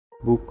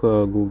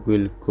Buka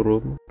Google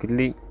Chrome,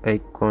 klik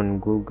ikon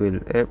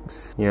Google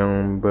Apps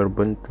yang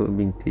berbentuk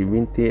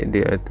bintik-bintik di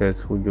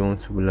atas hujung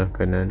sebelah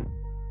kanan.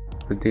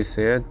 Seperti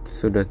saya,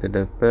 sudah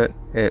terdapat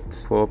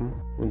apps form.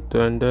 Untuk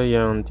anda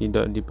yang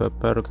tidak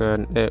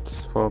dipaparkan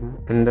apps form,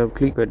 anda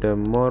klik pada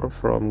more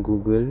from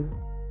Google,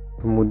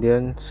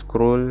 kemudian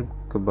scroll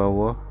ke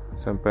bawah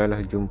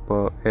sampailah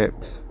jumpa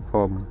apps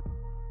form.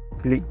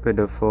 Klik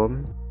pada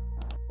form,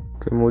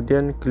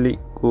 kemudian klik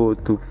go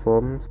to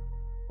forms.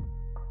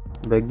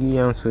 Bagi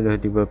yang sudah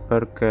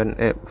dipaparkan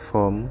app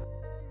form,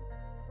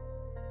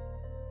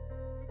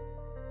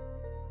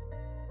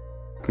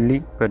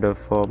 klik pada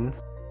forms.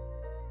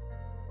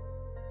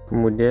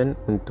 Kemudian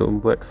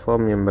untuk buat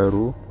form yang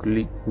baru,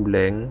 klik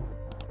blank.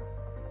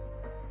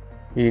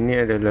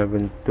 Ini adalah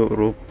bentuk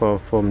rupa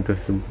form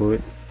tersebut.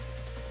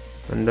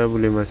 Anda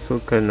boleh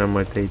masukkan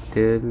nama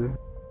title,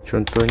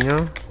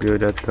 contohnya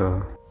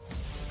biodata.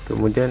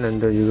 Kemudian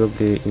anda juga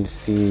boleh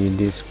isi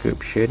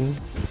description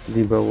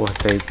di bawah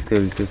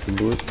title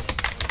tersebut.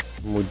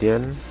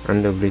 Kemudian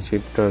anda boleh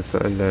cipta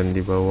soalan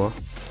di bawah,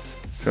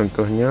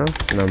 contohnya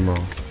nama.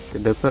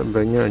 Terdapat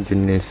banyak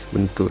jenis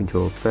bentuk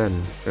jawapan,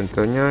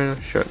 contohnya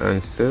short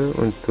answer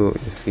untuk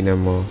isi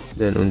nama,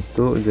 dan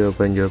untuk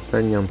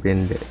jawapan-jawapan yang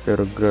pendek.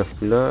 Paragraf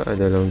pula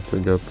adalah untuk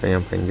jawapan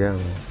yang panjang.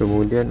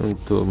 Kemudian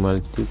untuk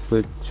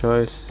multiple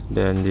choice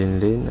dan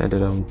lain-lain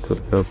adalah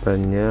untuk jawapan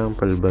yang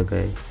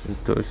pelbagai.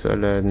 Untuk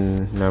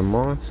soalan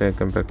nama, saya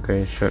akan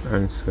pakai short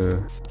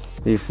answer.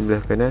 Di sebelah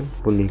kanan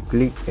boleh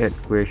klik add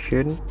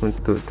question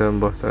untuk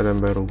tambah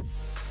soalan baru,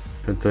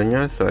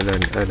 contohnya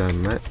soalan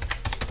alamat.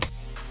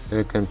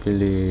 Saya akan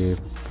pilih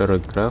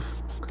paragraf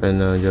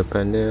kerana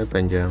jawapan dia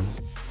panjang.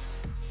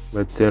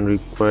 Button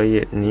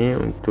required ni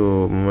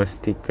untuk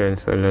memastikan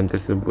soalan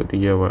tersebut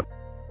dijawab.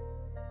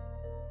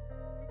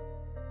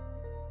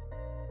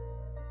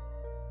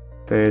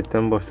 Saya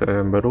tambah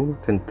soalan baru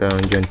tentang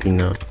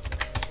jantina.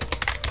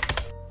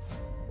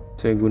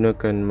 Saya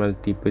gunakan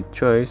multiple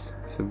choice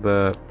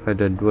sebab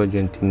ada dua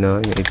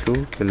jantina, iaitu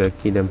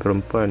lelaki dan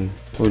perempuan.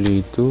 Oleh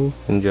itu,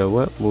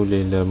 menjawab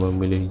bolehlah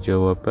memilih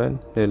jawapan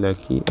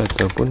lelaki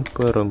ataupun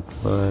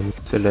perempuan.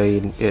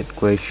 Selain add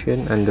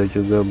question, anda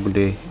juga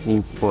boleh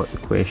import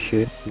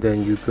question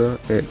dan juga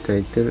add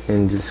title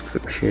and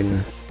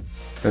description.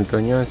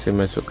 Contohnya, saya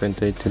masukkan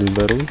title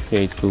baru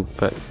iaitu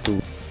part 2.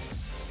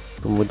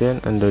 Kemudian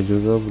anda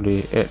juga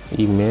boleh add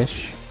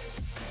image.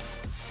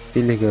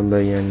 Pilih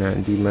gambar yang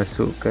nak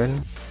dimasukkan.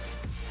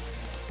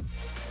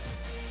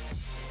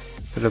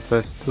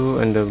 Selepas tu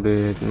anda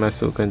boleh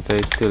masukkan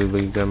title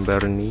bagi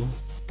gambar ni.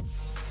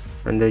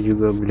 Anda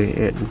juga boleh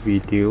add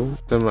video,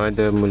 sama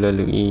ada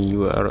melalui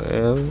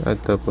URL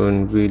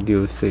ataupun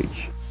video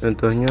search.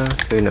 Contohnya,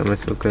 saya nak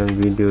masukkan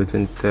video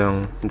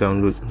tentang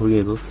download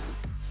Reels.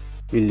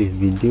 Pilih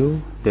video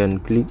dan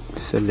klik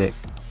select.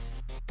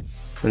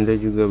 Anda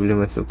juga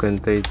boleh masukkan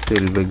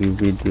title bagi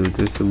video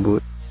tersebut.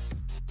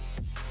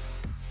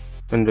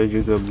 Anda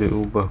juga boleh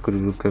ubah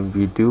kedudukan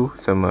video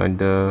sama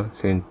ada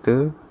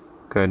center,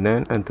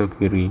 kanan atau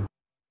kiri.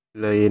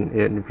 Selain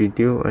add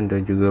video,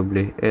 anda juga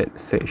boleh add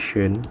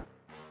section.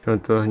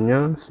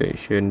 Contohnya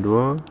section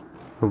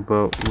 2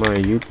 about my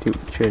YouTube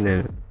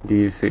channel.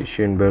 Di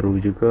section baru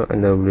juga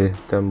anda boleh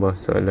tambah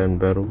soalan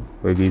baru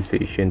bagi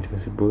section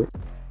tersebut.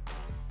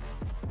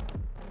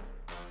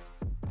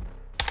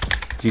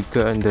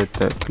 Jika anda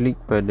tak klik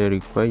pada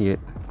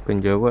required,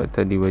 penjawat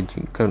tak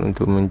diwajibkan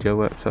untuk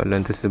menjawab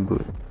soalan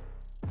tersebut.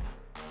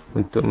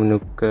 Untuk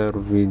menukar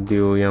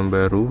video yang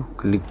baru,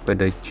 klik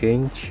pada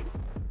change,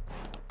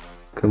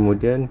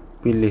 kemudian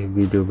pilih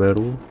video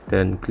baru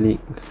dan klik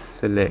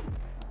select.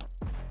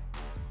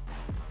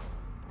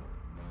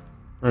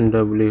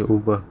 Anda boleh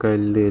ubah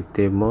color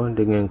tema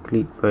dengan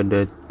klik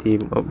pada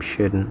theme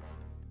option.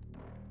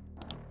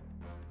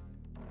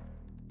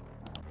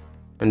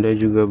 Anda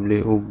juga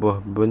boleh ubah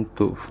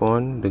bentuk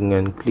font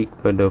dengan klik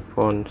pada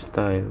font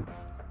style.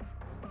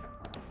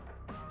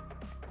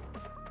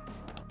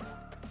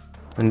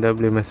 Anda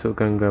boleh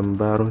masukkan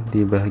gambar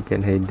di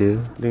bahagian header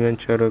dengan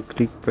cara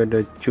klik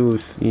pada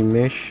choose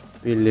image,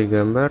 pilih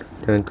gambar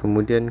dan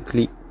kemudian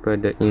klik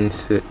pada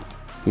insert.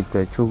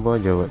 Kita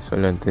cuba jawab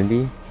soalan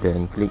tadi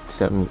dan klik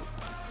submit.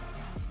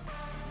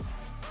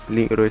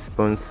 Klik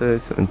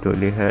responses untuk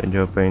lihat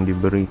jawapan yang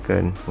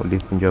diberikan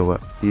oleh penjawab.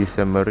 Di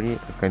summary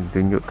akan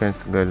ditunjukkan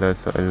segala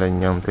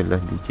soalan yang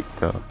telah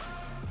dicipta.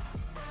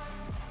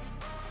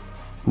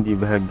 Di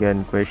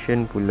bahagian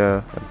question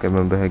pula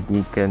akan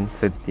membahagikan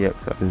setiap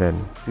soalan.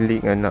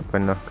 Klik anak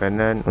panah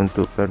kanan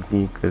untuk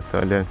pergi ke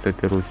soalan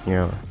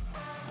seterusnya.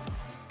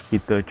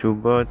 Kita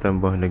cuba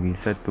tambah lagi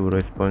satu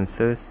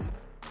responses.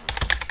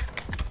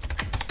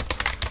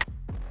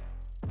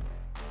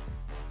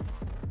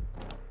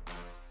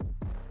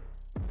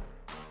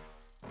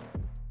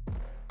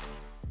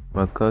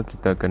 Maka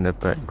kita akan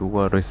dapat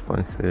dua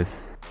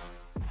responses.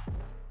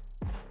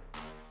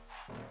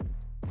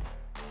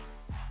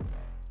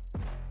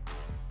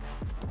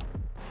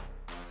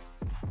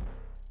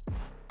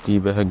 Di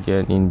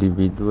bahagian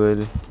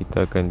individual,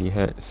 kita akan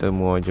lihat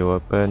semua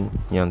jawapan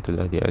yang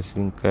telah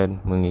diasingkan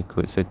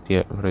mengikut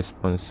setiap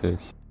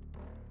responses.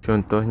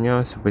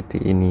 Contohnya seperti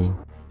ini.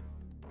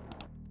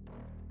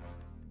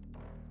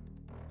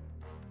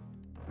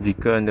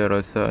 Jika anda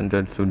rasa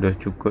anda sudah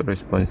cukup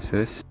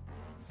responses,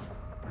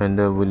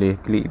 anda boleh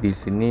klik di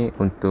sini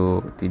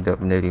untuk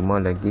tidak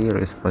menerima lagi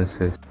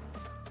responses.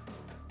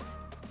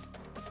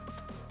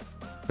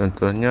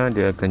 Contohnya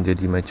dia akan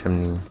jadi macam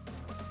ni.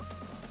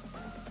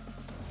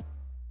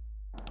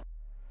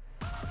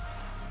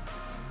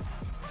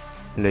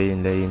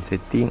 Lain-lain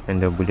setting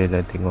anda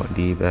bolehlah tengok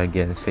di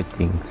bahagian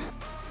settings.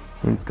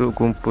 Untuk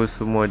kumpul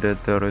semua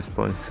data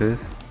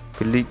responses,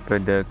 klik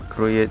pada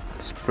create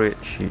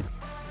spreadsheet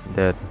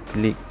dan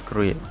klik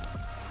create.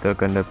 Kita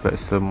akan dapat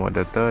semua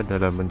data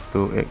dalam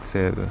bentuk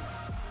Excel.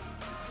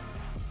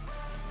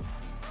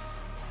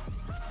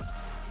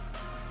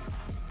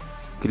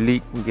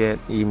 Klik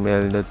get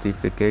email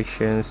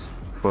notifications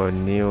for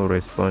new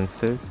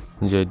responses.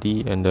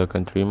 Jadi anda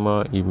akan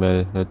terima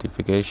email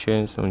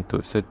notifications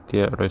untuk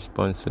setiap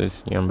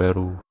responses yang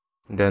baru.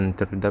 Dan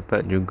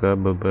terdapat juga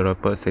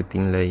beberapa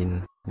setting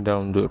lain.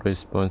 Download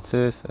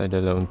responses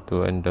adalah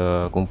untuk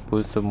anda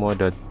kumpul semua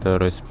data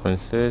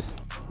responses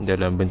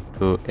dalam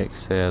bentuk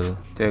Excel.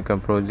 Saya akan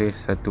peroleh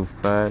satu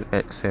file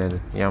Excel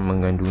yang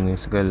mengandungi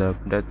segala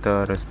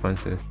data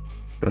responses.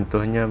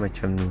 Contohnya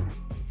macam ni.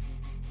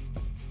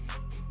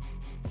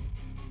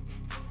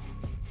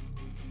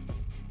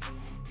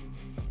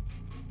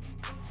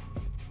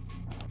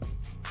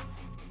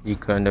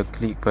 Jika anda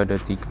klik pada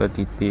 3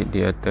 titik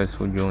di atas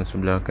hujung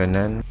sebelah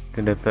kanan,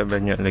 terdapat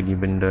banyak lagi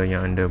benda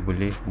yang anda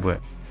boleh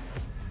buat.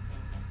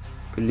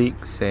 Klik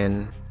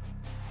send.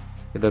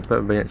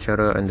 Terdapat banyak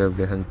cara anda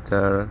boleh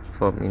hantar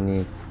form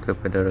ini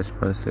kepada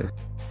responses.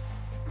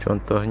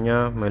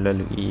 Contohnya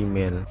melalui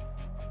email,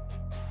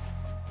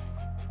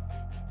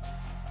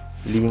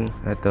 link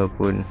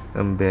ataupun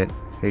embed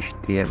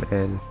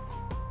HTML.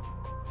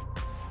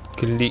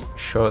 Klik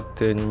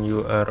shorten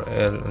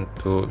URL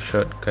untuk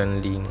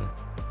shortkan link.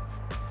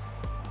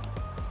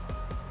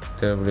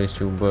 Kita boleh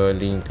cuba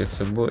link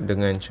tersebut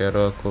dengan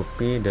cara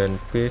copy dan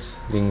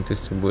paste link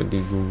tersebut di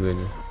Google.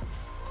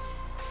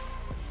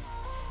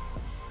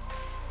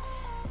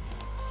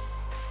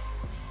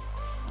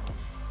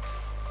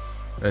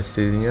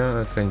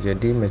 Hasilnya akan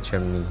jadi macam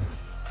ni.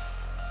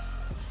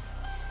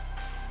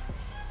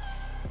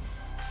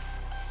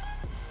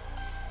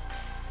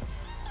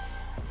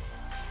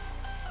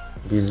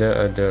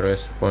 Bila ada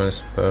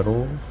respons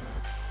baru,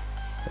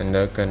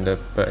 anda akan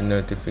dapat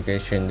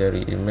notification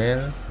dari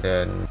email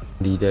dan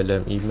di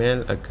dalam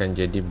email akan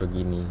jadi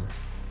begini.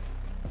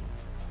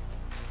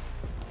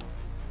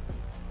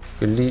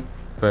 Klik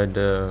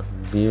pada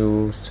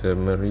view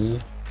summary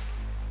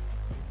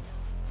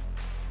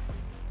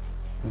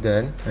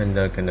dan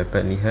anda akan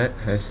dapat lihat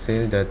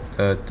hasil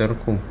data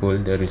terkumpul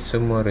dari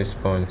semua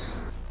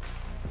respons.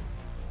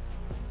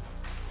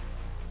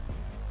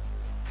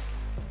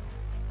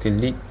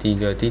 Klik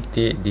 3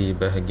 titik di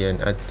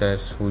bahagian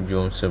atas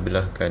hujung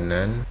sebelah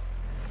kanan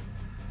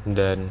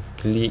dan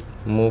klik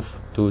move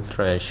to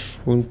trash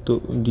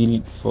untuk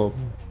delete form.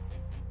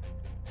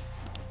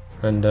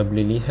 Anda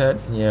boleh lihat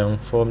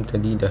yang form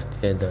tadi dah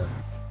tiada.